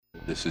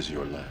This is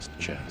your last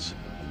chance.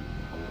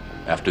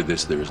 After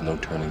this, there is no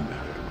turning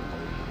back.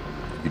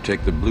 You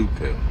take the blue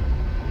pill.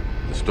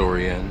 The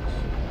story ends.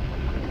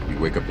 You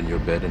wake up in your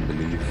bed and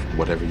believe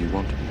whatever you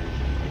want to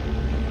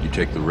believe. You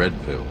take the red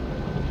pill.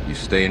 You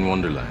stay in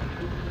Wonderland.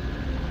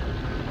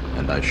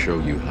 And I show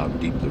you how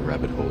deep the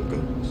rabbit hole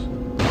goes.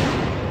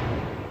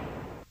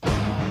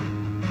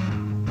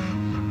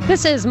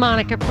 This is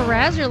Monica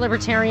Perez, your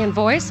libertarian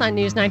voice on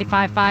News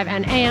 95.5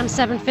 and AM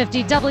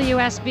 750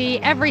 WSB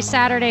every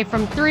Saturday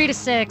from 3 to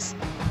 6.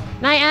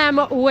 And I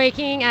am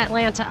waking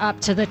Atlanta up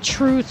to the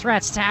true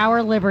threats to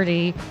our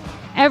liberty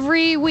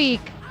every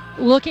week,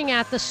 looking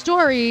at the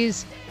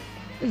stories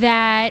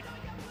that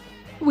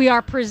we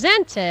are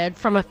presented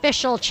from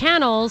official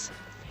channels.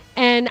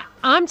 And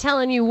I'm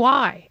telling you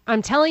why.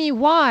 I'm telling you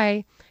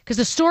why, because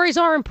the stories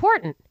are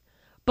important,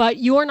 but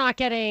you're not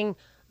getting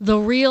the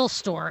real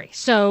story.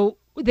 So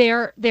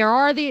there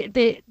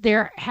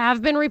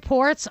have been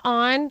reports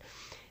on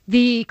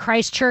the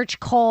Christchurch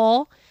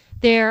call.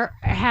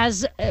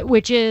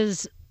 Which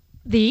is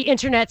the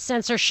internet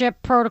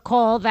censorship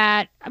protocol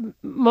that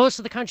most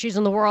of the countries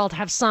in the world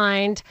have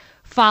signed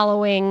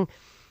following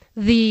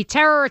the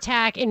terror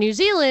attack in New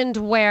Zealand,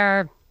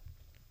 where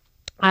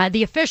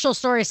the official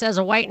story says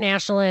a white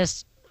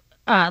nationalist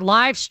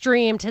live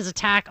streamed his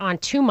attack on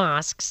 2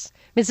 mosques.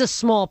 It's a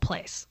small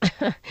place.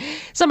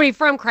 Somebody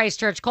from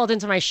Christchurch called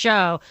into my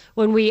show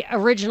when we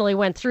originally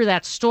went through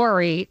that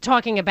story,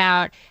 talking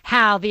about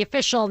how the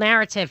official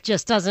narrative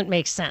just doesn't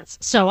make sense.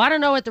 So I don't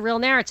know what the real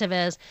narrative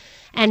is.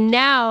 And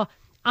now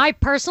I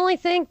personally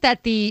think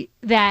that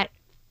that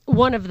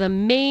one of the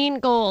main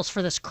goals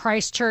for this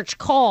Christchurch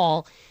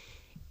call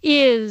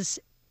is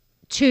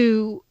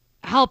to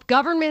help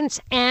governments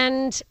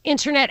and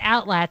internet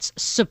outlets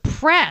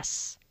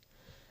suppress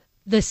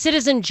the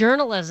citizen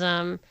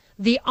journalism,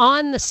 the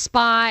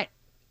on-the-spot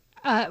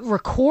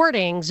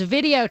recordings,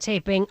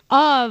 videotaping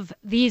of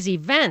these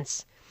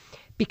events,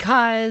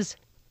 because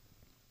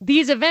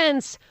these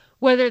events,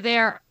 whether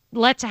they're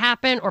let to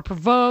happen or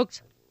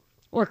provoked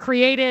or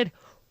created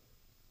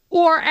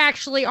or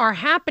actually are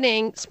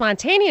happening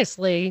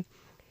spontaneously,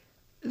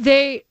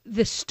 the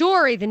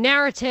story, the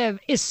narrative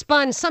is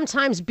spun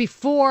sometimes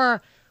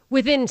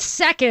within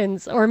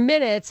seconds or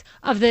minutes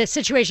of the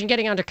situation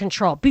getting under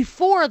control,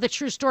 before the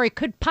true story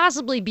could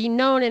possibly be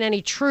known in any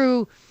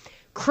true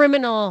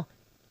criminal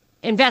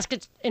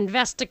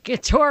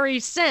investigatory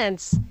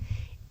sense.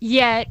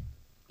 Yet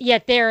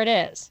there it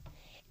is.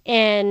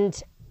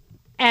 And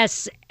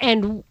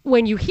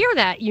when you hear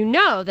that, you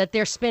know that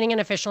they're spinning an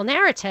official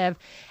narrative.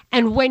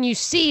 And when you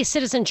see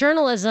citizen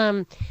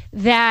journalism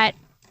that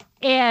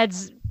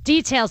adds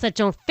details that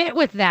don't fit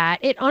with that,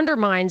 it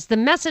undermines the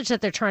message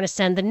that they're trying to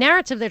send, the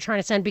narrative they're trying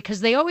to send,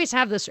 because they always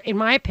have this, in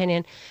my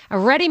opinion, a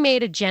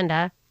ready-made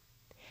agenda,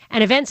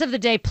 and events of the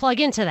day plug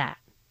into that.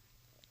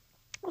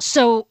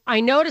 So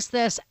I noticed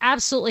this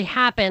absolutely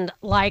happened,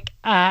 like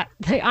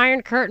the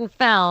Iron Curtain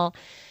fell,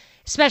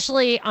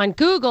 especially on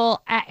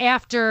Google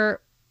after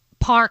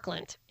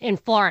Parkland in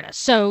Florida.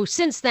 So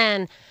since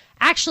then,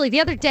 actually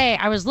the other day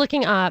I was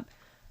looking up,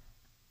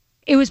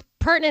 it was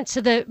pertinent to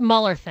the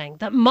Mueller thing.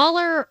 The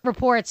Mueller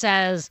report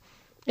is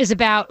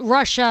about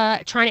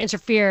Russia trying to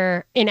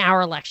interfere in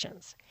our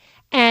elections.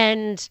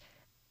 And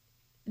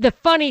the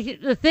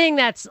thing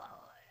that's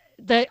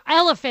the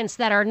elephants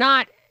that are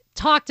not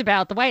talked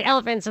about, the white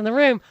elephants in the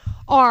room,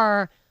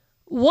 are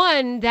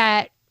one,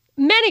 that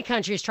many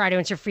countries try to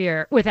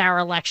interfere with our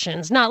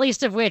elections, not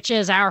least of which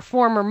is our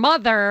former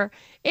mother,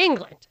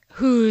 England,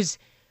 whose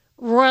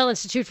Royal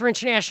Institute for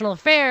International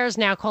Affairs,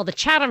 now called the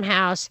Chatham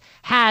House,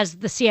 has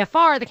the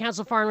CFR, the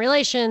Council of Foreign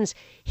Relations,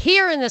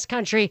 here in this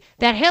country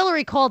that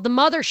Hillary called the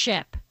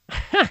mothership,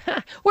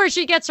 where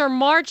she gets her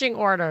marching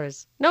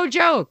orders. No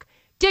joke.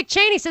 Dick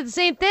Cheney said the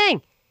same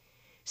thing.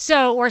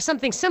 So, or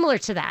something similar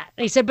to that.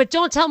 And he said, but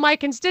don't tell my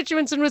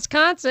constituents in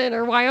Wisconsin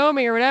or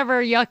Wyoming or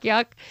whatever, yuck,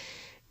 yuck.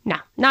 No,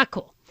 not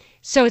cool.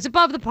 So it's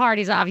above the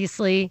parties,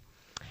 obviously.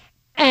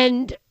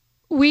 And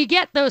we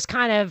get those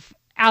kind of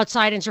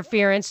outside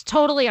interference,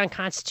 totally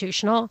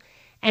unconstitutional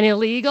and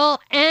illegal.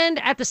 And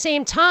at the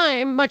same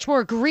time, much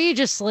more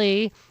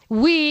egregiously,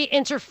 we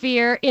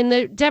interfere in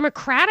the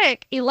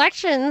democratic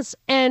elections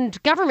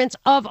and governments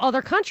of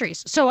other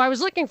countries. So I was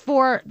looking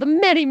for the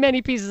many,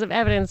 many pieces of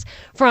evidence,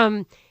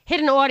 from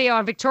hidden audio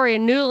on Victoria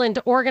Nuland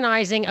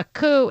organizing a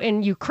coup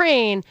in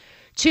Ukraine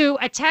to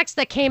a text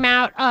that came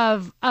out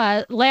of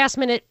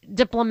last-minute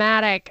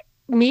diplomatic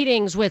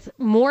meetings with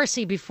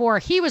Morsi before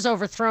he was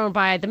overthrown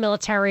by the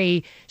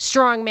military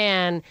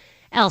strongman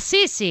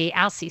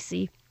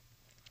al-Sisi.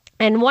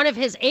 And one of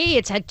his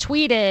aides had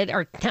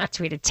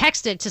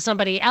texted to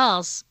somebody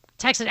else,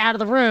 texted out of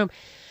the room,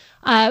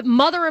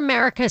 Mother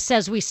America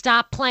says we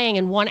stop playing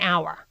in 1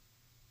 hour.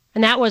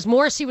 And that was,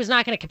 Morsi was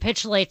not going to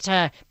capitulate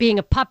to being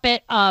a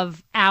puppet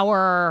of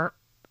our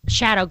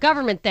shadow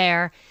government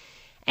there.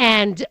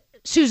 And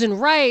Susan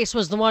Rice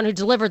was the one who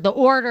delivered the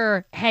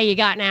order, hey, you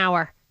got an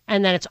hour,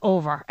 and then it's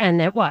over. And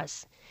it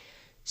was.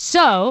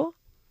 So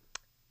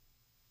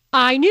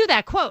I knew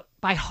that quote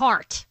by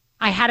heart.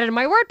 I had it in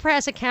my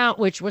WordPress account,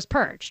 which was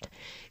purged.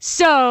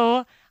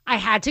 So I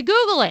had to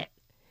Google it.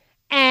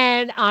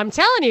 And I'm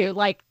telling you,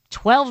 like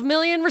 12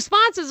 million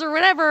responses or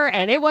whatever,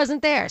 and it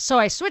wasn't there. So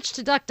I switched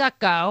to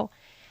DuckDuckGo,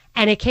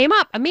 and it came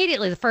up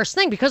immediately, the first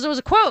thing, because it was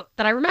a quote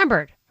that I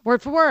remembered,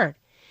 word for word.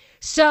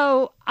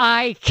 So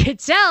I could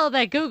tell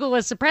that Google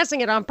was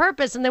suppressing it on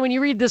purpose. And then when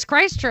you read this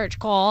Christchurch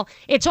call,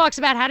 it talks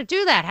about how to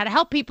do that, how to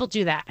help people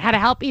do that, how to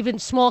help even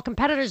small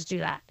competitors do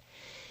that.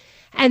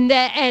 And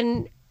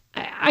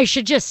I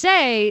should just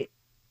say,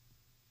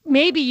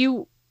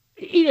 maybe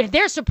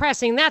they're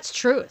suppressing, that's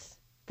truth.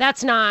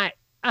 That's not,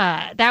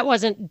 that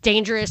wasn't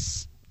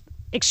dangerous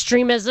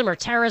extremism or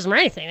terrorism or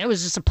anything. It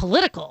was just a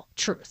political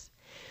truth.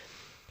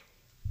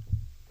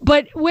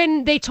 But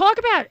when they talk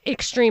about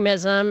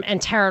extremism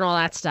and terror and all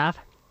that stuff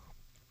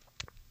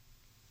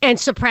and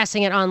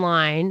suppressing it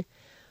online,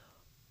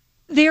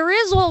 there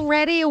is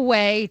already a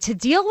way to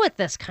deal with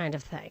this kind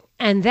of thing.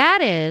 And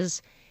that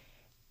is,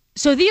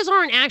 so these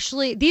are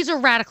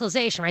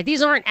radicalization, right?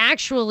 These aren't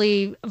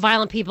actually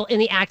violent people in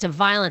the act of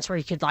violence where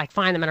you could like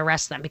find them and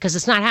arrest them, because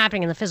it's not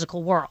happening in the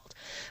physical world.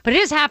 But it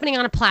is happening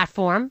on a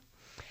platform.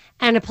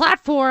 And a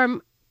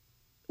platform,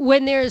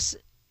 when there's,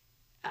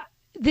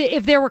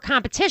 if there were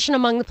competition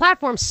among the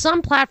platforms,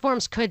 some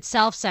platforms could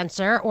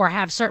self-censor or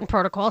have certain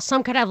protocols.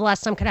 Some could have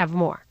less, some could have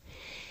more.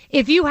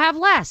 If you have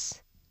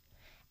less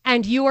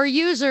and your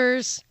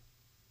users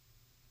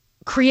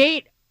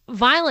create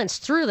violence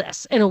through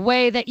this in a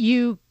way that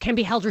you can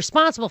be held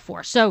responsible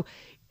for, so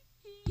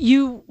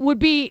you would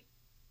be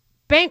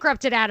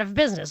bankrupted out of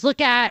business.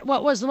 Look at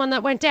what was the one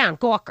that went down,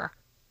 Gawker,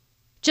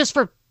 just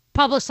for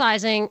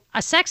publicizing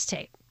a sex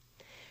tape.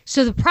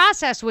 So the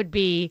process would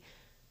be,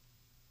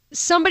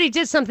 somebody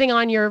did something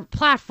on your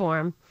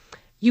platform,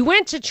 you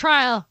went to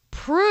trial,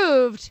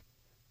 proved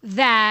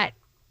that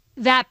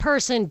that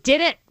person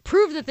did it,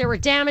 proved that there were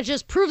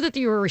damages, proved that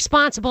you were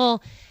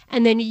responsible,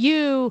 and then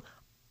you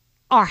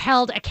are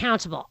held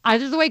accountable.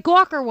 Either the way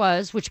Gawker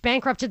was, which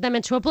bankrupted them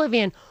into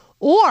oblivion,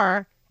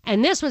 or,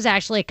 and this was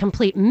actually a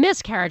complete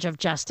miscarriage of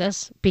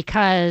justice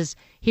because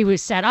he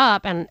was set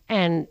up and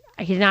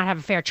he did not have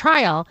a fair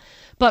trial,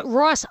 but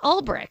Ross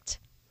Ulbricht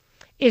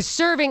is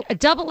serving a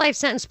double life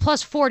sentence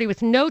plus 40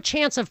 with no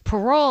chance of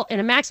parole in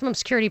a maximum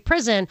security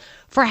prison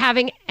for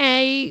having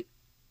a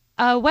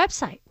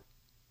website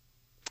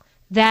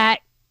that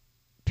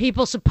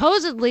people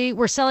supposedly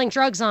were selling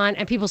drugs on,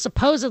 and people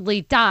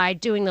supposedly died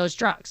doing those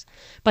drugs.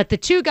 But the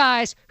two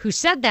guys who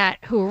said that,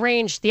 who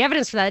arranged the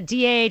evidence for that, a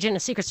DA agent and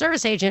a Secret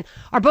Service agent,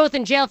 are both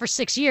in jail for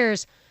 6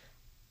 years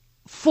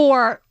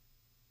for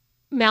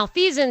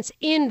malfeasance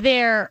in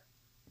their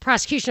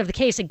prosecution of the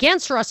case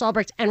against Ross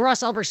Ulbricht, and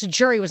Ross Ulbricht's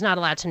jury was not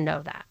allowed to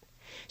know that.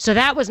 So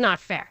that was not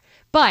fair.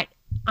 But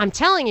I'm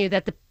telling you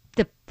that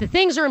the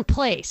things are in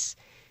place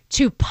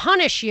to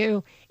punish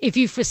you if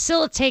you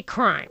facilitate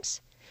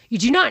crimes. You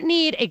do not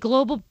need a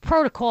global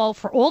protocol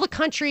for all the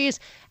countries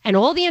and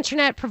all the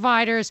internet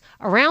providers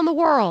around the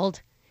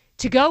world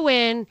to go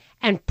in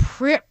and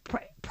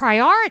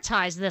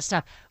prioritize this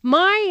stuff.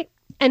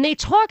 And they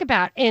talk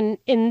about in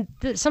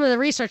some of the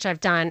research I've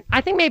done, I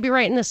think maybe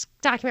right in this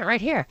document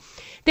right here,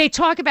 they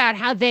talk about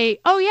how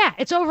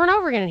it's over and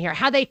over again in here,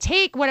 how they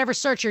take whatever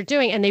search you're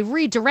doing and they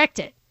redirect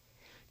it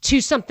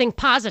to something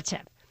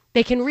positive.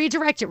 They can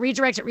redirect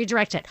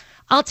it.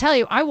 I'll tell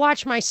you, I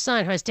watch my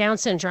son who has Down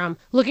syndrome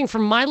looking for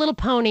My Little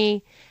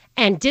Pony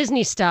and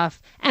Disney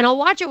stuff, and I'll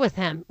watch it with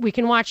him. We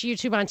can watch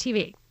YouTube on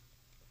TV.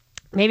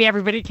 Maybe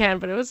everybody can,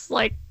 but it was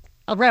like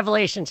a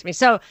revelation to me.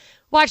 So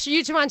watch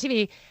YouTube on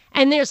TV,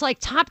 and there's like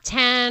top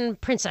 10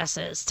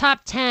 princesses,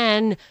 top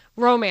 10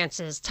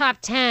 romances, top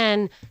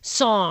 10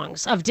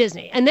 songs of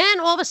Disney. And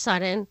then all of a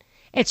sudden,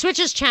 it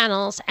switches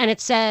channels, and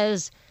it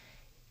says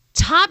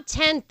top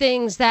 10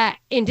 things that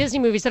in Disney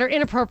movies that are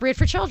inappropriate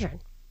for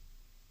children.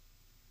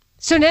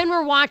 So then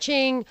we're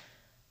watching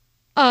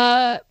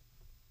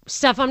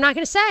stuff I'm not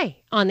going to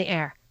say on the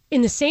air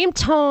in the same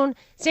tone,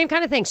 same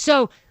kind of thing.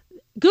 So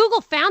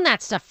Google found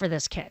that stuff for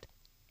this kid.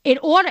 It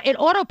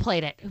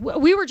auto-played it.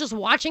 We were just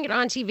watching it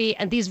on TV,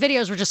 and these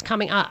videos were just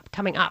coming up.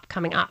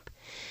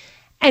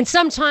 And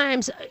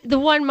sometimes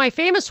my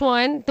famous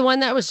one, the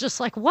one that was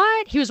just like,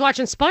 what? He was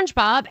watching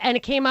SpongeBob, and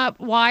it came up,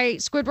 why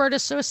Squidward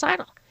is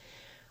suicidal.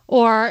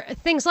 Or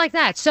things like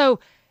that. So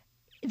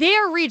they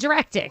are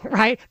redirecting,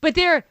 right? But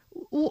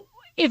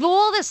if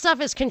all this stuff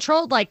is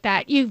controlled like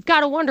that, you've got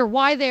to wonder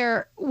why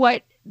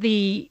what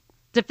the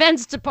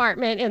Defense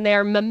Department in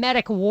their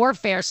mimetic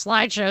warfare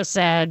slideshow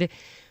said,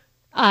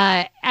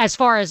 as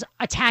far as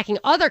attacking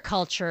other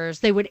cultures,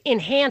 they would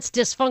enhance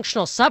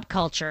dysfunctional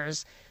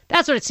subcultures.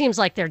 That's what it seems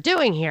like they're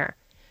doing here.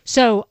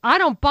 So I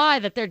don't buy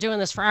that they're doing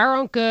this for our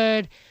own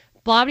good,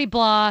 blah, blah,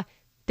 blah.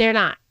 They're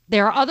not.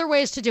 There are other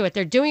ways to do it.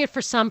 They're doing it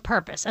for some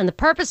purpose. And the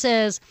purpose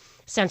is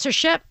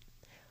censorship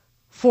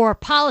for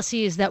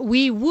policies that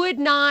we would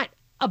not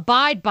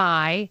abide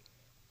by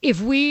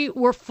if we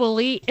were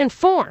fully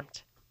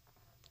informed.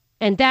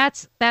 And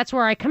that's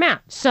where I come out.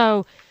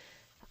 So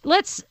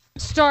let's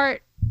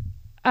start.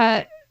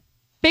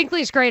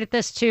 Binkley's great at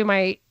this too,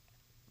 my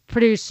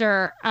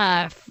producer.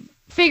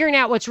 figuring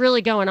out what's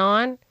really going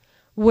on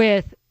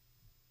with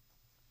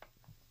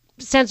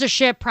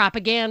censorship,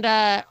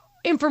 propaganda,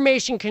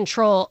 information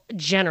control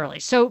generally.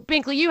 So,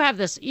 Binkley,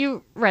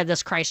 you read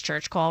this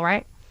Christchurch call,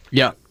 right?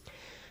 Yeah.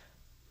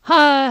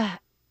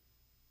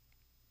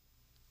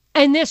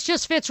 And this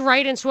just fits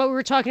right into what we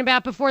were talking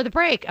about before the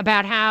break,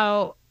 about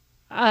how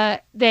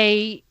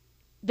they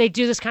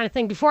do this kind of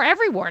thing before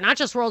every war, not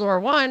just World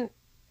War I,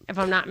 if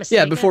I'm not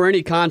mistaken. Yeah, before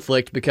any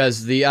conflict,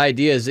 because the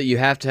idea is that you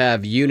have to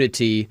have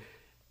unity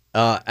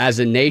as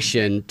a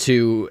nation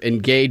to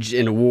engage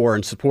in a war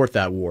and support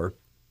that war.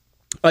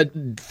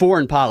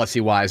 Foreign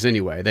policy-wise,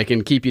 anyway. They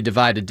can keep you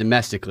divided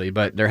domestically,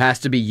 but there has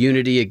to be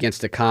unity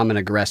against a common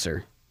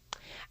aggressor.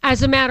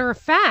 As a matter of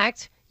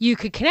fact, you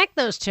could connect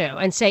those two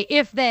and say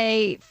if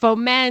they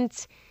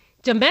foment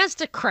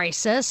domestic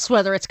crisis,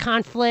 whether it's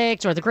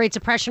conflict or the Great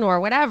Depression or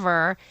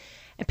whatever,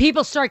 and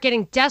people start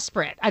getting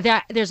desperate.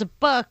 There's a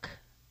book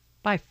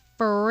by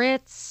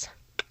Fritz,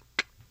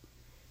 I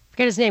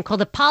forget his name,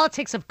 called The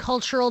Politics of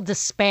Cultural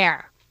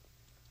Despair,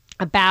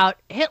 about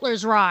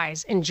Hitler's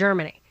rise in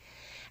Germany.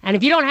 And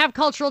if you don't have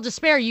cultural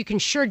despair, you can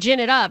sure gin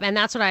it up. And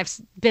that's what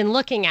I've been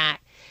looking at.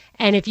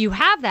 And if you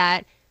have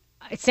that,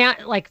 it's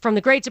not like from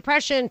the Great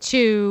Depression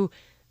to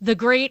the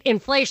great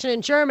inflation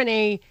in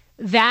Germany,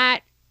 that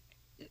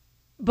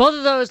both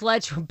of those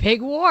led to a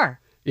big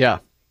war. Yeah.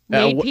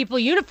 Made people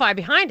unify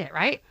behind it,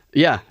 right?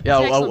 Yeah.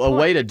 A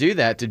way to do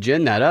that, to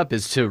gin that up,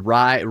 is to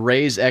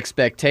raise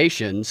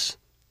expectations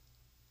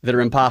that are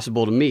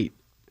impossible to meet.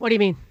 What do you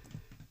mean?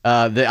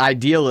 The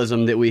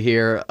idealism that we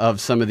hear of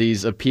some of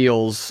these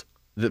appeals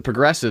that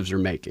progressives are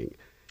making.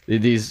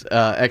 These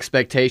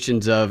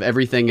expectations of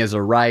everything is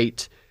a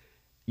right.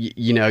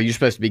 You're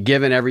supposed to be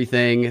given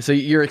everything. So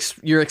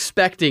you're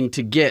expecting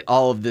to get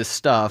all of this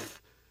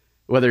stuff,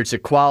 whether it's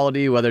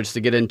equality, whether it's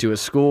to get into a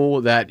school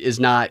that is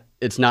not.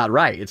 It's not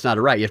right. It's not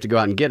a right. You have to go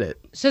out and get it.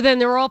 So then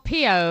they're all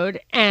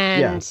PO'd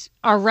and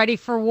are ready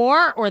for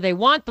war, or they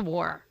want the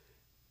war.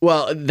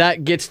 Well,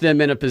 that gets them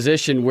in a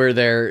position where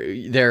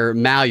they're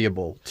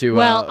malleable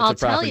to I'll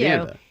propaganda. Tell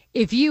you,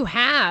 if you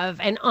have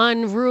an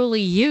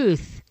unruly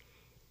youth,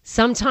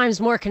 sometimes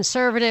more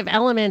conservative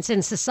elements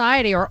in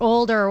society or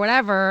older or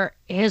whatever,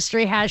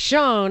 history has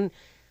shown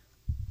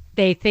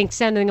they think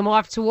sending them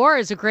off to war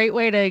is a great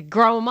way to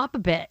grow them up a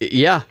bit.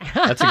 Yeah,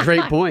 that's a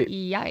great point.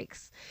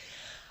 Yikes.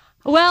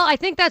 Well, I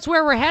think that's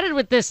where we're headed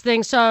with this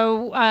thing.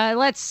 So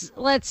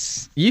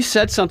let's. You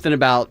said something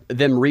about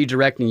them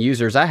redirecting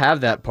users. I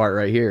have that part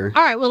right here.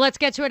 All right. Well, let's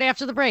get to it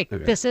after the break.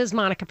 Okay. This is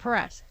Monica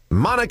Perez.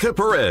 Monica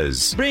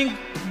Perez. Bring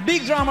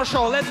big drama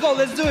show. Let's go.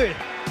 Let's do it.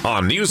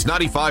 On News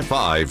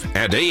 95.5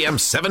 and AM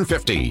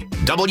 750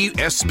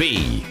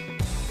 WSB.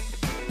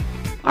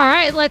 All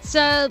right. Let's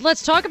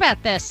talk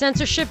about this.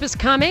 Censorship is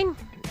coming.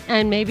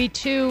 And maybe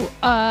to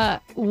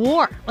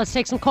war. Let's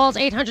take some calls.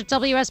 800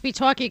 WSB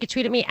Talk. You can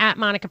tweet at me at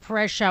Monica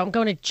Perez Show. I'm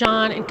going to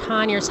John in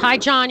Conyers. Hi,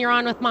 John. You're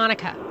on with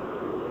Monica.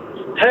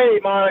 Hey,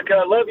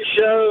 Monica. Love your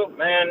show.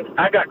 Man,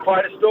 I got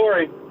quite a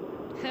story.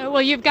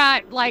 Well, you've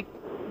got like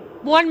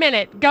 1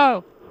 minute.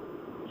 Go.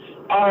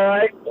 All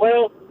right.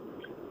 Well,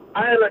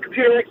 I am a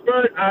computer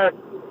expert. I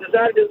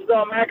decided to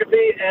install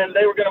McAfee, and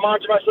they were going to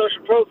monitor my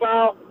social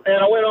profile.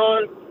 And I went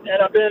on,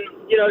 and I've been,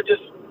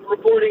 just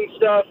reporting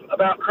stuff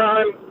about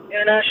crime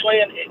internationally,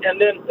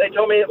 and then they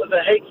told me it was a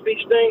hate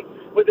speech thing.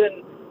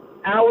 Within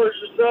hours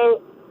or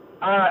so,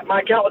 my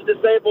account was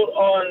disabled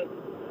on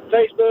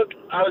Facebook.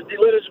 I was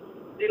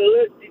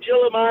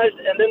delegitimized,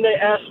 and then they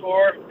asked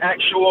for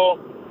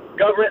actual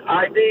government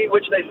ID,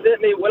 which they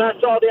sent me. When I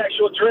saw the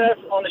actual address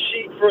on the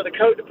sheet for the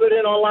code to put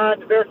in online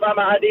to verify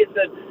my ID, it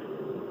said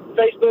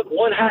Facebook,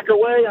 one hack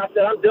away. I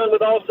said, I'm done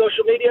with all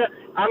social media.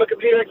 I'm a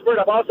computer expert.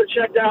 I've also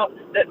checked out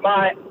that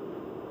my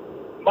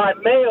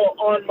mail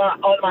on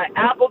my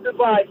Apple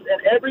device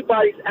and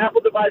everybody's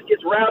Apple device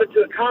gets routed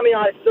to a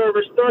communized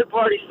servers,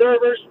 third-party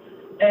servers,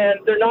 and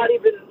they're not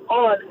even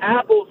on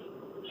Apple's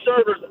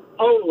servers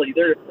only.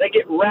 They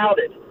get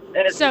routed,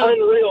 and it's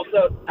unreal.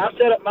 So I've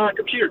set up my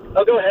computer.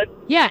 Oh, go ahead.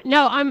 Yeah,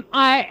 no,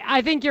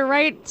 I think you're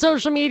right.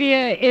 Social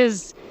media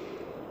is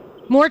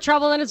more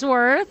trouble than it's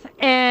worth,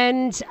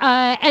 and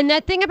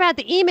that thing about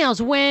the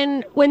emails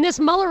when this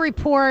Mueller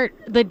report,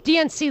 the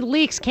DNC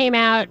leaks came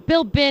out,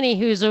 Bill Binney,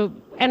 who's a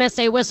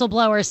NSA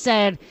whistleblower,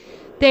 said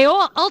they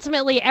all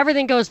ultimately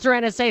everything goes through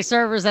NSA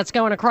servers that's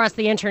going across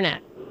the internet.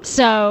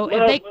 So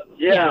I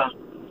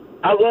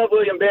love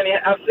William Binney.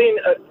 I've seen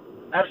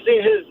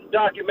his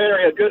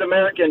documentary, A Good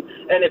American,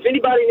 and if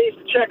anybody needs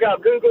to check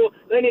out Google,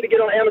 they need to get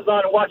on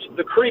Amazon and watch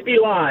The Creepy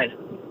Line.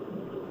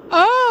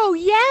 Oh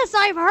yes,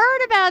 I've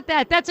heard about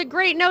that. That's a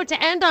great note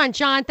to end on,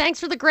 John.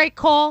 Thanks for the great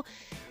call.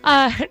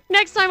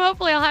 Next time,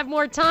 hopefully, I'll have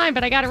more time,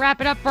 but I got to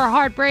wrap it up for a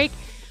hard break.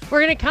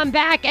 We're going to come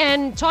back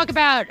and talk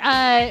about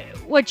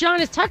what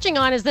John is touching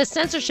on is this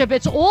censorship.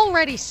 It's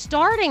already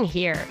starting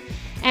here.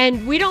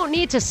 And we don't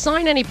need to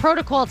sign any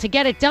protocol to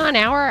get it done.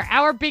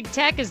 Our big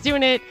tech is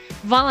doing it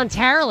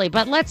voluntarily.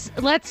 But let's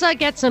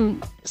get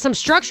some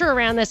structure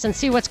around this and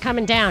see what's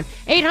coming down.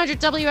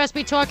 800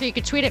 WSB Talk, or you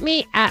can tweet at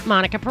me at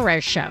Monica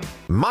Perez Show.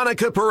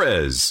 Monica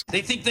Perez.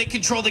 They think they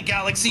control the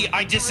galaxy.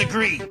 I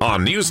disagree.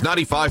 On News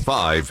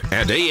 95.5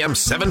 and AM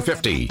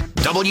 750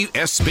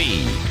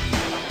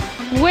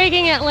 WSB.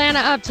 Waking Atlanta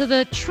up to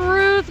the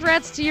true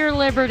threats to your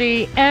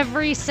liberty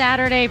every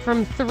Saturday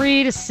from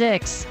 3 to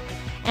 6.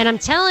 And I'm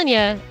telling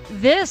you,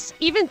 this,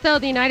 even though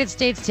the United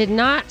States did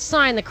not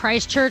sign the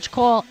Christchurch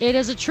Call, it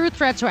is a true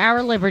threat to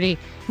our liberty,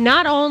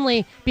 not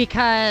only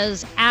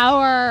because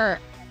our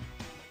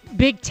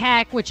big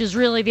tech, which is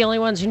really the only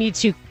ones who need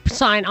to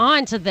sign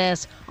on to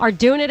this, are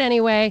doing it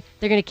anyway.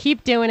 They're going to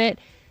keep doing it.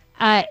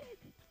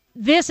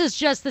 This is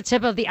just the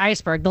tip of the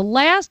iceberg. The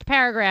last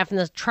paragraph in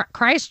the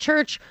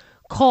Christchurch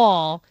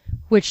Call,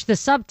 which the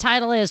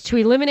subtitle is to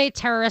eliminate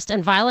terrorist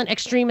and violent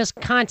extremist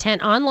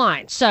content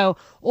online. So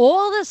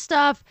all the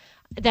stuff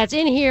that's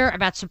in here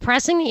about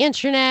suppressing the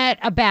internet,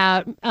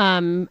 about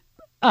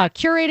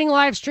curating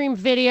live stream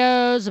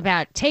videos,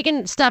 about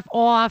taking stuff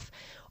off,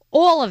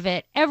 all of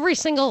it, every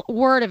single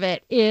word of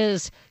it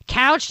is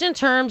couched in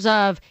terms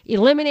of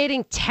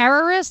eliminating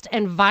terrorist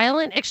and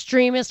violent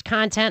extremist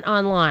content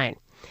online.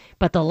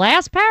 But the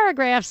last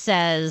paragraph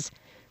says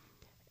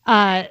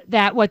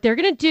that what they're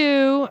going to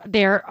do,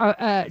 they're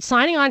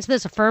signing on to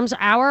this affirms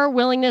our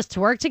willingness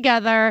to work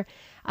together,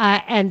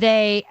 and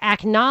they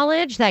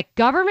acknowledge that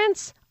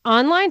governments,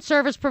 online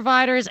service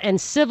providers,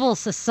 and civil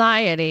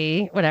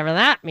society, whatever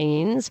that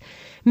means,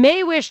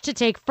 may wish to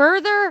take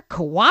further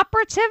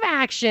cooperative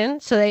action.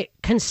 So they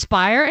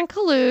conspire and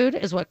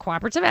collude is what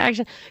cooperative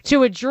action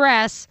to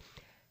address,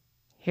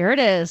 here it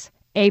is,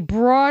 a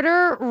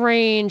broader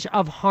range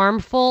of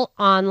harmful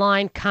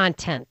online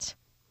content,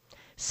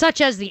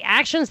 such as the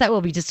actions that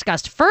will be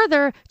discussed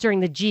further during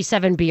the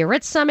G7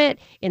 Biarritz Summit,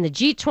 in the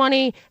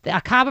G20, the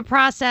Aqaba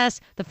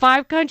process, the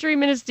 5-country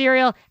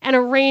ministerial, and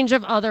a range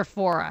of other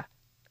fora,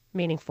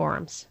 meaning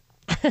forums.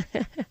 If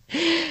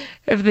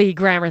the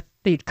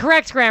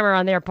correct grammar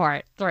on their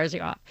part throws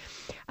you off.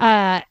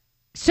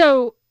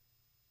 So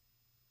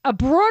a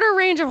broader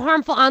range of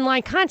harmful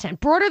online content,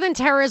 broader than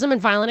terrorism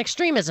and violent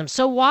extremism.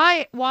 So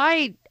what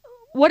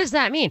does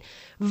that mean?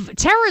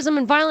 Terrorism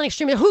and violent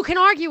extremism, who can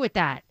argue with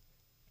that?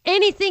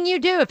 Anything you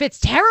do, if it's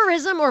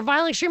terrorism or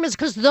violent extremism,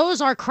 because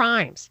those are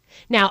crimes.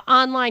 Now,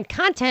 online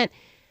content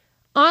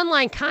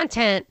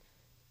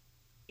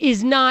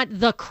is not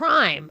the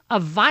crime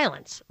of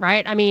violence,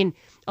 right? I mean,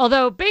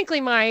 although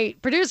Binkley, my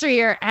producer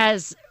here,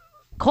 has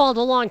called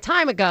a long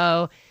time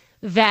ago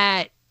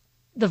that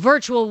the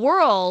virtual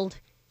world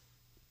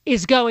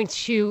is going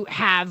to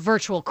have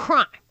virtual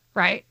crime,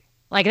 right?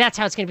 Like, that's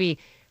how it's going to be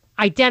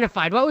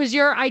identified. What was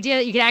your idea,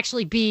 that you could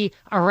actually be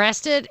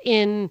arrested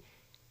in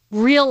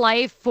real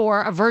life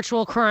for a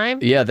virtual crime?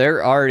 Yeah,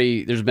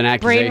 there's been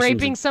accusations. Brain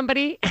raping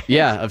somebody?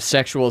 Yeah, of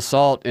sexual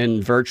assault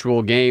in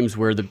virtual games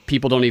where the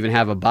people don't even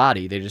have a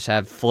body. They just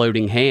have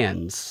floating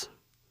hands.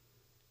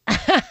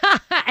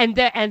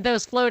 and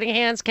those floating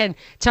hands can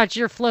touch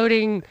your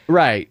floating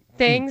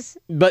things.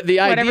 But the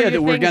idea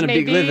that we're going to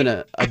be living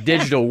a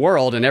digital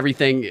world and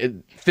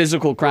everything,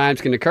 physical crimes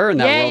can occur in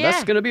that world,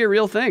 that's going to be a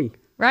real thing.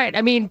 Right.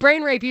 I mean,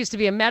 brain rape used to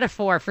be a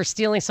metaphor for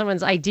stealing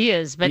someone's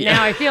ideas, but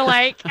now I feel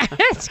like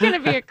it's going to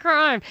be a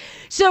crime.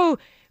 So,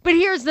 but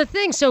here's the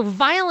thing. So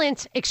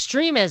violent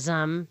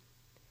extremism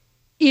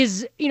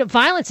is,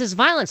 violence is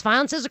violence.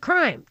 Violence is a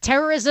crime.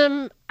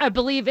 Terrorism, I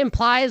believe,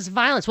 implies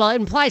violence. Well, it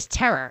implies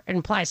terror. It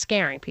implies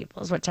scaring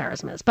people is what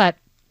terrorism is. But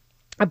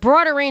a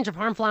broader range of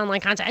harmful online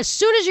content. As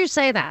soon as you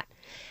say that,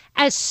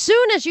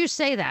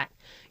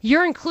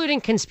 you're including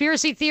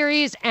conspiracy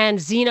theories and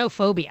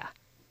xenophobia,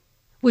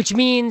 which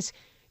means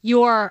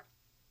you're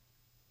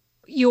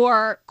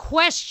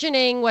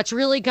questioning what's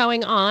really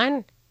going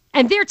on.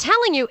 And they're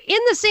telling you in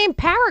the same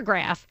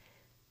paragraph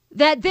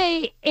that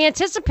they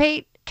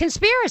anticipate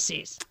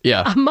conspiracies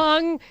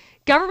among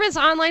governments,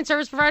 online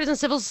service providers, and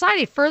civil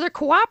society further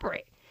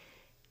cooperate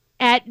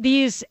at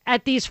these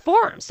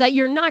forums, that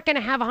you're not going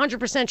to have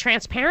 100%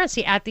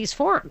 transparency at these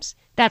forums.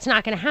 That's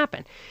not going to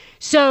happen.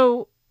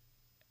 So,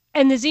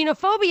 and the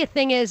xenophobia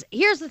thing is,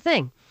 here's the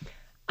thing.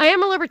 I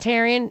am a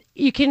libertarian.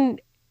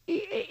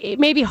 It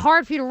may be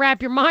hard for you to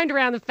wrap your mind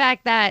around the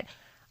fact that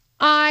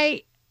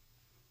I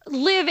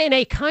live in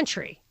a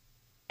country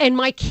and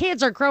my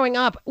kids are growing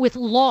up with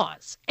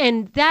laws,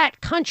 and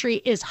that country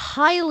is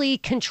highly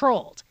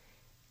controlled,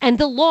 and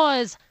the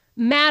laws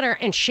matter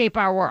and shape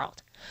our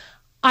world.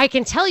 I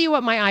can tell you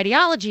what my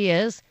ideology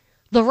is.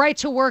 The right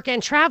to work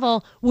and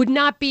travel would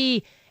not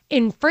be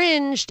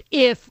infringed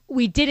if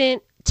we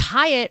didn't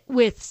tie it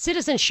with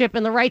citizenship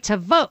and the right to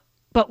vote.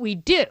 But we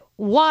do.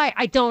 Why?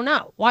 I don't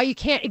know. Why you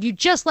can't, if you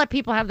just let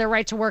people have their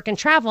right to work and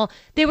travel,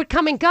 they would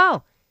come and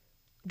go.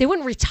 They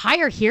wouldn't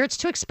retire here. It's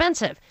too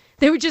expensive.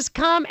 They would just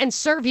come and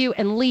serve you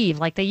and leave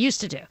like they used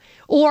to do.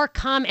 Or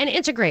come and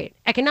integrate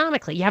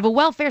economically. You have a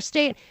welfare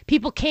state.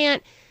 People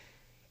can't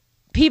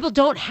people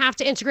don't have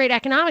to integrate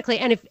economically.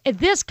 And if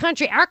this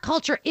country, our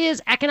culture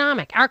is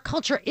economic, our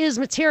culture is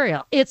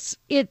material.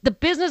 The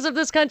business of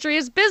this country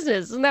is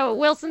business. Isn't that what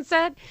Wilson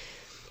said?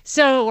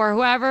 So, or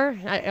whoever.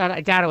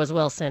 I doubt it was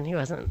Wilson. He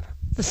wasn't.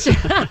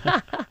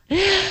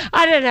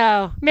 I don't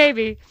know.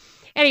 Maybe.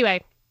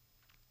 Anyway,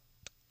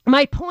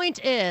 my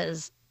point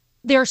is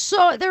there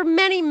are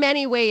many,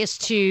 many ways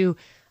to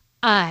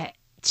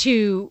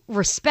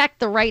respect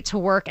the right to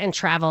work and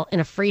travel in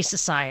a free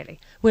society.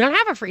 We don't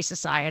have a free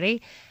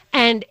society.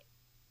 And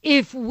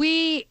if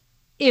we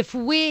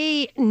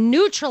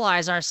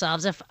neutralize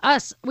ourselves,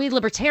 we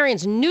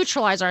libertarians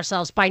neutralize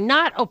ourselves by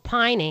not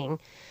opining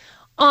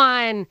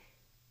on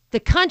the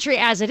country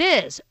as it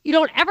is, you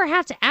don't ever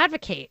have to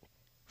advocate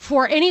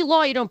for any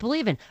law you don't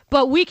believe in,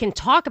 but we can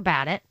talk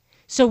about it.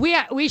 So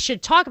we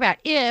should talk about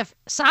if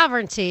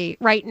sovereignty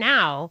right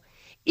now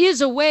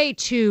is a way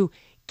to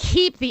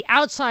keep the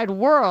outside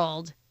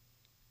world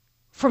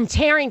from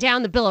tearing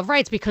down the Bill of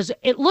Rights, because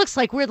it looks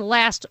like we're the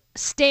last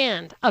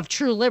stand of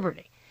true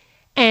liberty.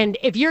 And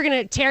if you're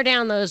going to tear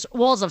down those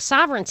walls of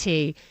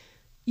sovereignty,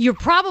 you're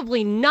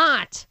probably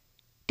not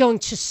going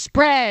to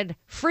spread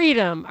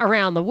freedom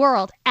around the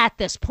world at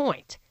this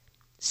point.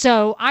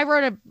 So I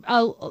wrote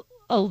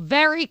a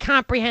very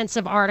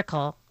comprehensive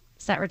article.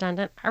 Is that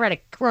redundant? I wrote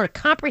a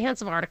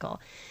comprehensive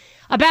article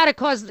about it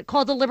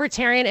called The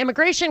Libertarian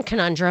Immigration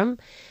Conundrum,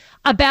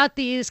 about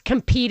these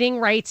competing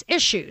rights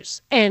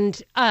issues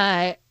and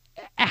how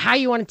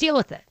you want to deal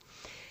with it.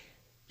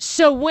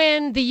 So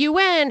when the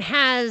UN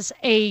has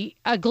a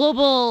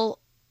global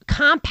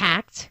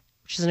compact,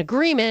 which is an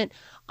agreement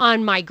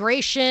on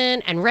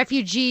migration and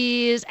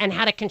refugees and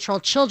how to control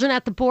children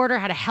at the border,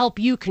 how to help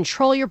you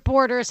control your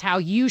borders, how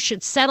you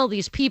should settle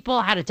these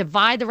people, how to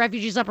divide the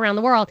refugees up around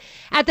the world.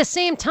 At the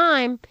same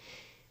time,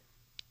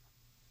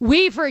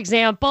 we, for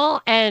example,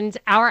 and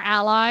our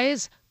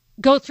allies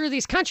go through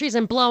these countries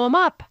and blow them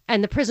up,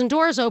 and the prison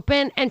doors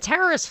open and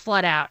terrorists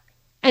flood out.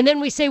 And then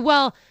we say,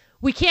 well,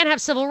 we can't have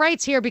civil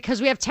rights here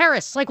because we have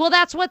terrorists. Like, well,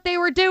 that's what they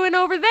were doing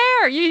over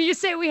there. You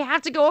say we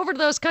have to go over to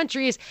those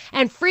countries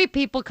and free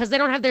people because they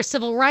don't have their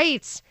civil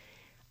rights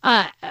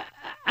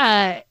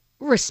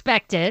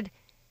respected,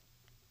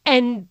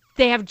 and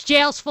they have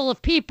jails full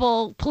of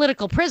people,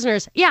 political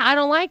prisoners. Yeah, I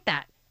don't like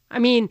that. I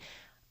mean,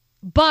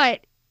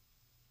 but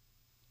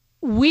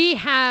we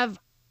have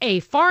a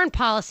foreign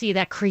policy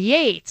that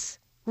creates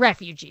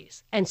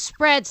refugees and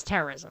spreads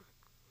terrorism.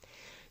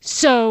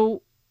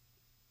 So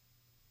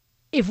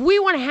if we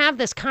want to have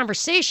this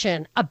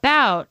conversation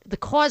about the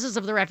causes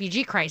of the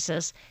refugee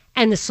crisis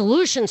and the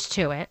solutions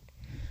to it,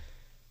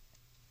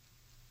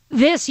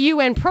 this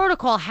UN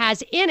protocol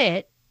has in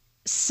it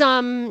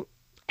some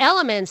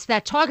elements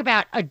that talk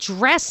about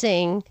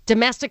addressing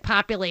domestic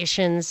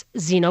populations'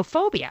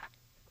 xenophobia,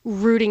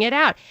 rooting it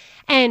out.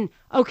 And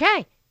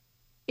okay,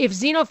 if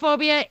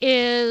xenophobia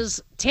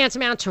is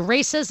tantamount to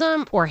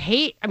racism or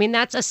hate, I mean,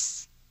 that's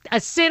a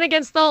sin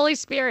against the Holy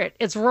Spirit.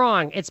 It's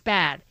wrong. It's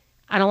bad.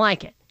 I don't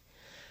like it.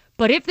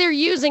 But if they're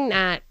using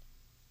that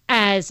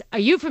as a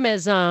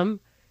euphemism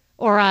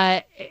or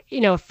a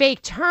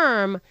fake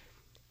term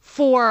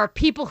for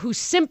people who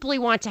simply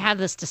want to have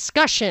this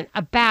discussion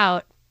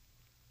about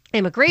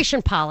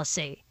immigration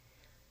policy,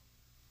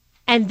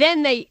 and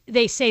then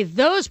they say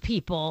those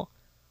people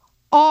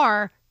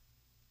are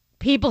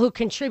people who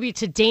contribute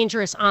to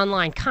dangerous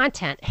online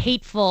content,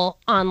 hateful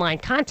online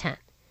content,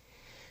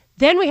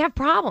 then we have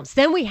problems.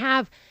 Then we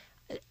have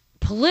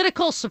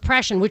political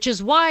suppression, which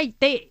is why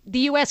the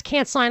U.S.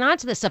 can't sign on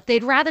to this stuff.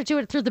 They'd rather do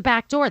it through the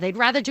back door. They'd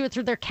rather do it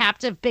through their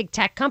captive big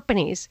tech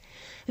companies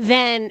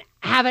than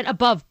have it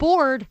above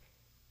board,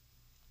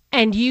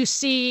 and you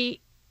see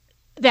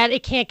that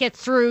it can't get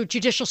through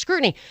judicial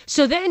scrutiny.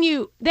 So then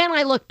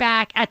I look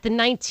back at the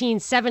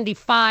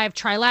 1975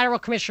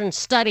 Trilateral Commission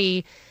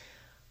study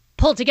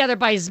pulled together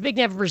by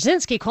Zbigniew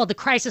Brzezinski called The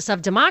Crisis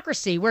of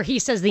Democracy, where he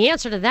says the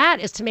answer to that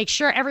is to make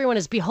sure everyone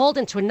is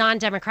beholden to a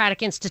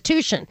non-democratic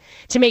institution,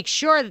 to make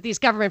sure that these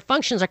government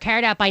functions are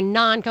carried out by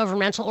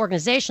non-governmental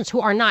organizations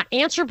who are not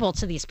answerable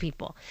to these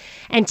people.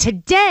 And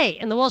today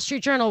in the Wall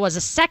Street Journal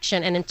was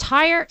an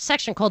entire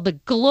section called The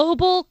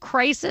Global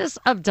Crisis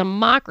of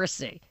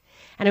Democracy.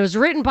 And it was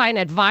written by an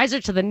advisor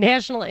to the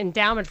National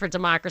Endowment for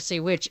Democracy,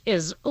 which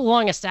is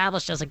long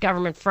established as a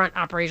government front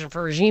operation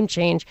for regime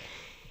change,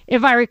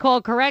 if I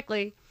recall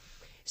correctly.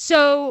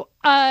 So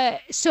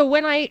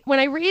when I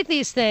read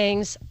these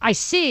things, I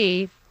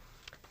see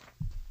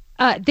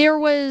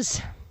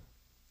there's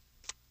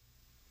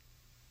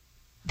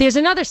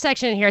another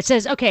section in here. It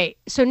says, okay,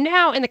 so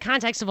now in the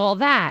context of all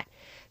that,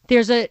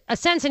 there's a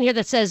sentence in here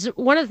that says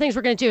one of the things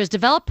we're going to do is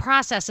develop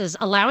processes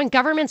allowing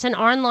governments and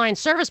online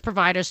service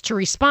providers to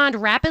respond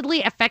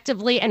rapidly,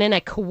 effectively, and in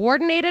a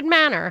coordinated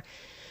manner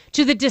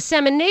to the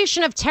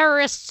dissemination of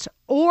terrorists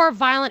or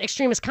violent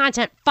extremist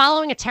content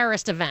following a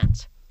terrorist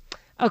event.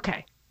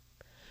 Okay.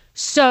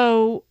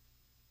 So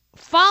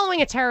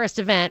following a terrorist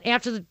event,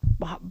 after the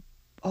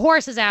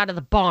horse is out of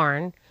the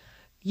barn,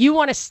 you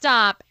want to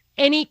stop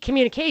any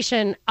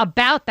communication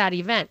about that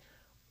event.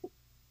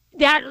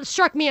 That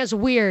struck me as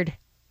weird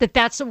that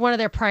that's one of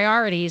their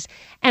priorities.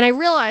 And I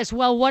realized,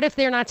 well, what if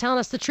they're not telling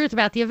us the truth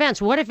about the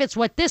events? What if it's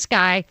what this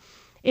guy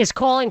is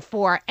calling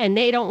for and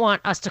they don't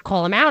want us to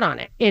call him out on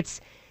it?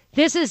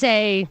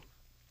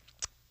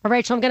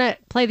 Rachel, I'm going to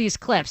play these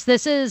clips.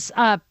 This is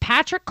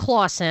Patrick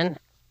Clausen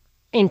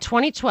in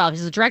 2012.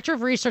 He's the director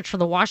of research for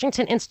the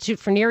Washington Institute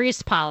for Near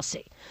East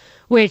Policy,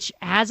 which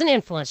has an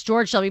influence.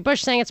 George W.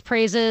 Bush sang its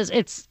praises.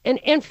 It's an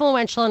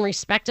influential and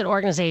respected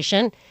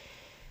organization,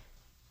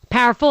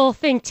 powerful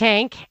think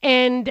tank.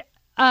 And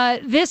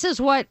this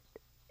is what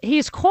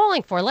he's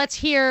calling for. Let's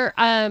hear,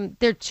 there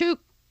are two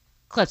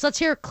clips. Let's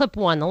hear clip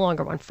one, the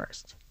longer one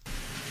first.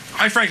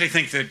 I frankly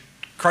think that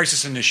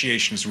crisis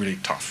initiation is really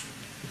tough.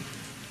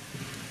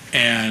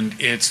 And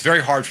it's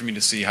very hard for me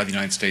to see how the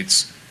United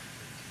States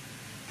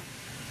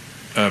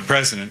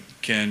president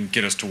can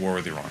get us to war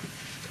with Iran.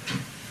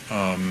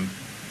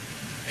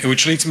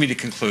 Which leads me to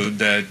conclude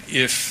that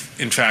if,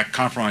 in fact,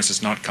 compromise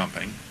is not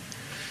coming,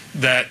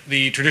 that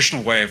the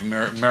traditional way of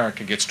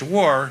America gets to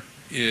war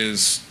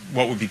is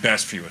what would be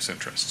best for U.S.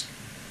 interests.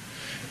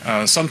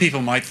 Some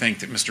people might think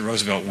that Mr.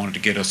 Roosevelt wanted to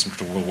get us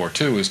into World War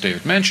II, as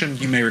David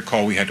mentioned. You may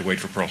recall we had to wait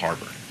for Pearl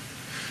Harbor.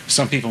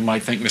 Some people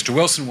might think Mr.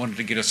 Wilson wanted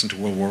to get us into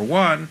World War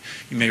I.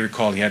 You may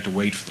recall he had to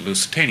wait for the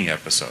Lusitania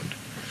episode.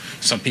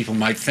 Some people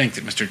might think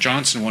that Mr.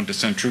 Johnson wanted to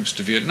send troops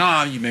to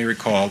Vietnam. You may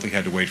recall he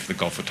had to wait for the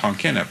Gulf of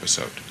Tonkin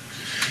episode.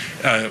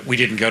 We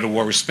didn't go to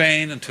war with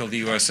Spain until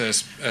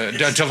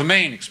until the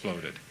Maine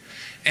exploded.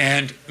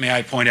 And may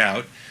I point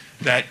out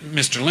that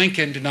Mr.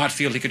 Lincoln did not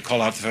feel he could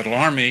call out the Federal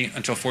Army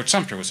until Fort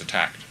Sumter was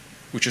attacked,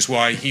 which is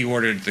why he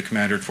ordered the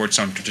commander at Fort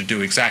Sumter to do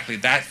exactly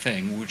that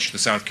thing which the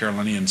South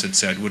Carolinians had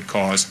said would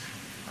cause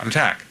an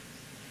attack.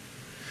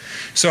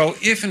 So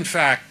if, in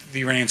fact,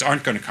 the Iranians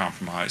aren't going to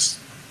compromise,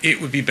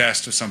 it would be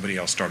best if somebody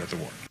else started the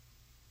war.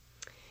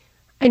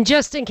 And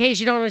just in case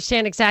you don't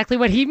understand exactly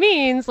what he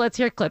means, let's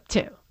hear clip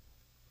two.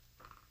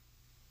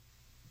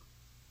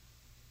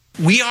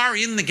 We are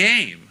in the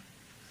game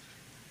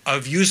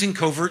of using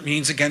covert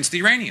means against the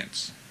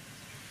Iranians.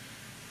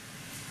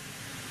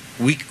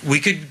 We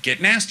could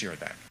get nastier at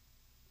that.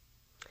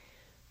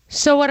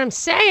 So what I'm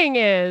saying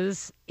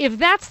is, if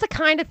that's the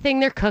kind of thing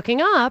they're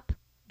cooking up,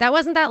 that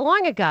wasn't that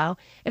long ago.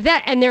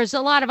 And there's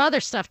a lot of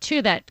other stuff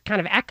too that kind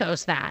of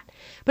echoes that.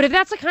 But if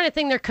that's the kind of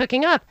thing they're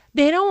cooking up,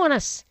 they don't want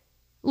us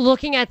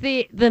looking at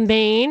the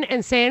Maine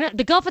and saying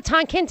the Gulf of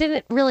Tonkin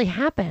didn't really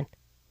happen.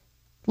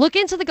 Look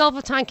into the Gulf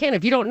of Tonkin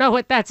if you don't know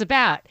what that's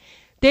about.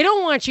 They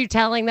don't want you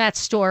telling that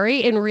story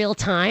in real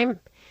time,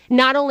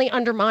 not only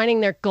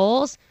undermining their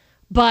goals,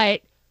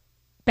 but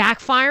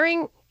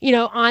backfiring,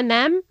 on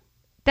them.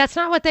 That's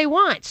not what they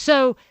want.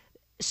 So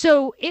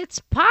it's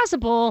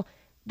possible.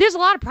 There's a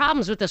lot of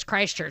problems with this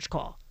Christchurch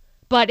call,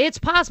 but it's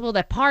possible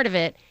that part of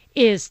it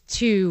is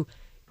to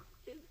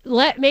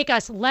make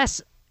us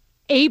less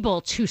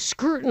able to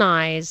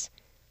scrutinize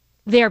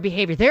their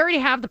behavior. They already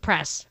have the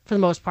press, for the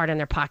most part, in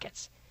their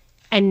pockets.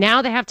 And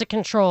now they have to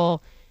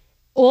control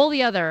all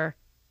the other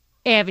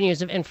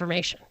avenues of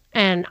information.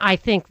 And I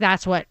think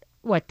that's what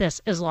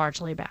this is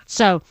largely about.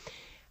 So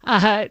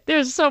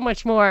there's so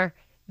much more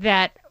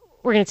that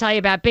we're going to tell you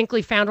about.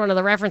 Binkley found one of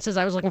the references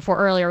I was looking for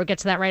earlier. We'll get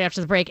to that right after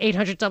the break.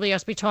 800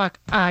 WSB Talk.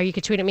 You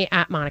can tweet at me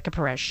at Monica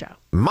Perez Show.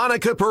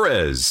 Monica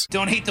Perez.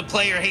 Don't hate the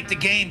player, hate the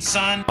game,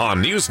 son.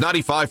 On News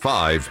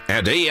 95.5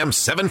 and AM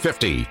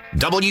 750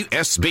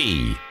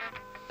 WSB.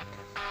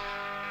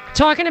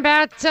 Talking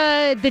about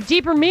the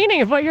deeper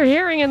meaning of what you're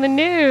hearing in the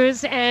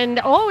news, and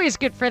always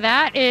good for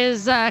that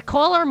is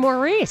caller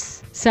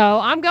Maurice. So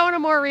I'm going to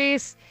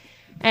Maurice,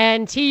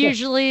 and he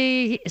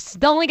usually is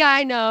the only guy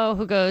I know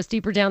who goes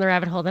deeper down the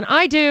rabbit hole than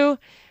I do.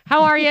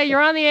 How are you?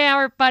 You're on the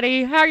air,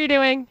 buddy. How are you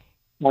doing?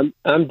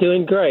 I'm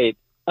doing great.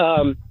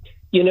 The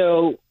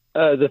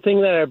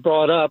thing that I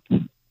brought up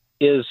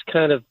is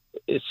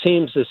it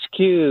seems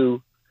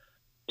askew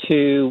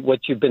to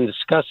what you've been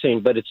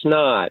discussing, but it's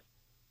not.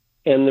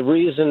 And the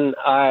reason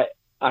I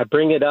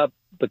bring it up,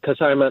 because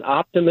I'm an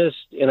optimist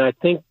and I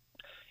think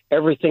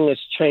everything is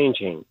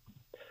changing.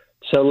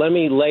 So let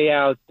me lay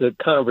out the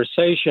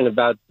conversation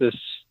about this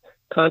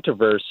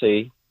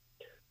controversy.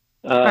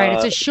 All right,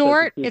 it's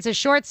a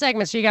short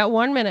segment, so you got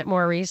 1 minute,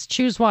 Maurice.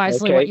 Choose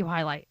wisely what you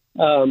highlight.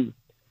 Kevin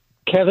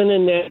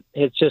Annett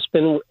has just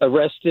been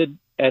arrested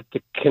at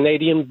the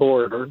Canadian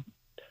border,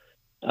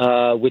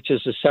 which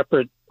is a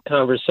separate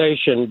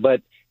conversation,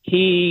 but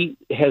he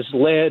has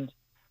led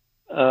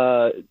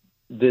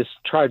this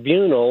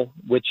tribunal,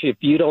 which if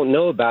you don't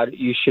know about it,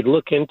 you should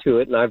look into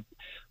it. And I've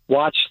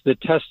watched the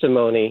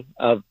testimony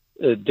of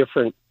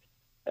different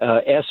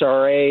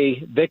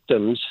SRA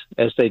victims,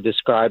 as they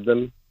describe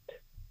them.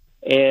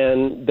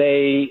 And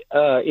they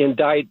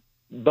indict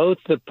both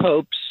the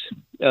popes,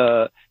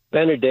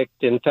 Benedict.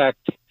 In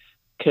fact,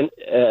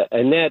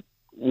 Annett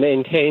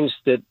maintains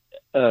that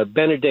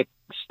Benedict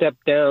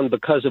stepped down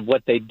because of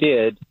what they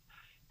did,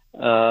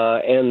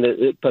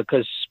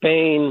 because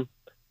Spain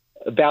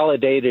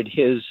validated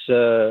his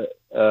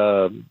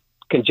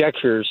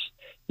conjectures,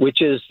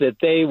 which is that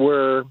they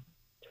were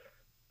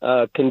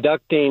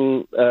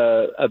conducting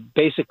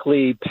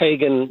basically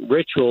pagan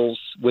rituals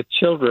with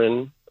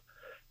children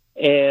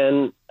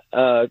and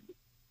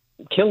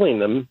killing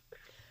them.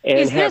 And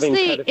is having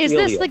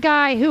this the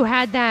guy who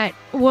had that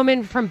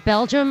woman from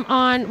Belgium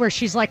on, where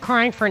she's like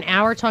crying for an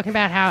hour, talking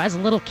about how as a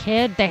little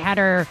kid they had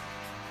her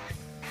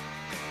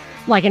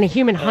like in a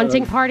human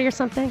hunting party or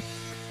something?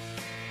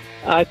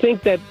 I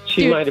think that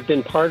she might have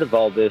been part of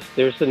all this.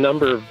 There's a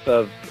number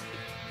of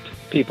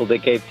people that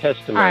gave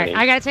testimony. All right,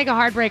 I got to take a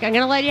hard break. I'm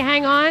going to let you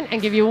hang on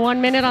and give you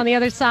 1 minute on the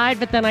other side,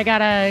 but then I got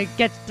to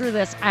get through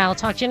this. I'll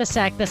talk to you in a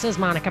sec. This is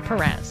Monica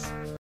Perez.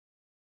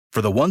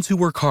 For the ones who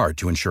work hard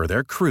to ensure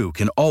their crew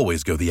can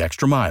always go the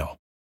extra mile,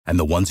 and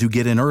the ones who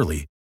get in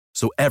early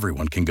so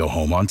everyone can go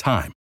home on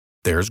time,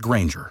 there's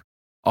Grainger,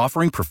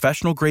 offering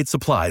professional-grade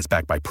supplies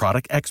backed by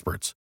product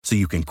experts so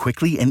you can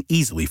quickly and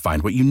easily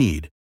find what you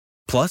need.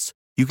 Plus,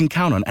 you can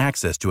count on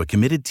access to a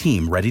committed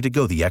team ready to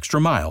go the extra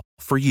mile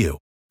for you.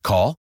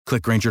 Call,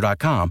 click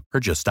Grainger.com,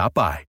 or just stop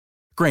by.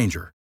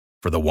 Grainger,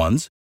 for the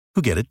ones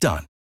who get it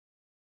done.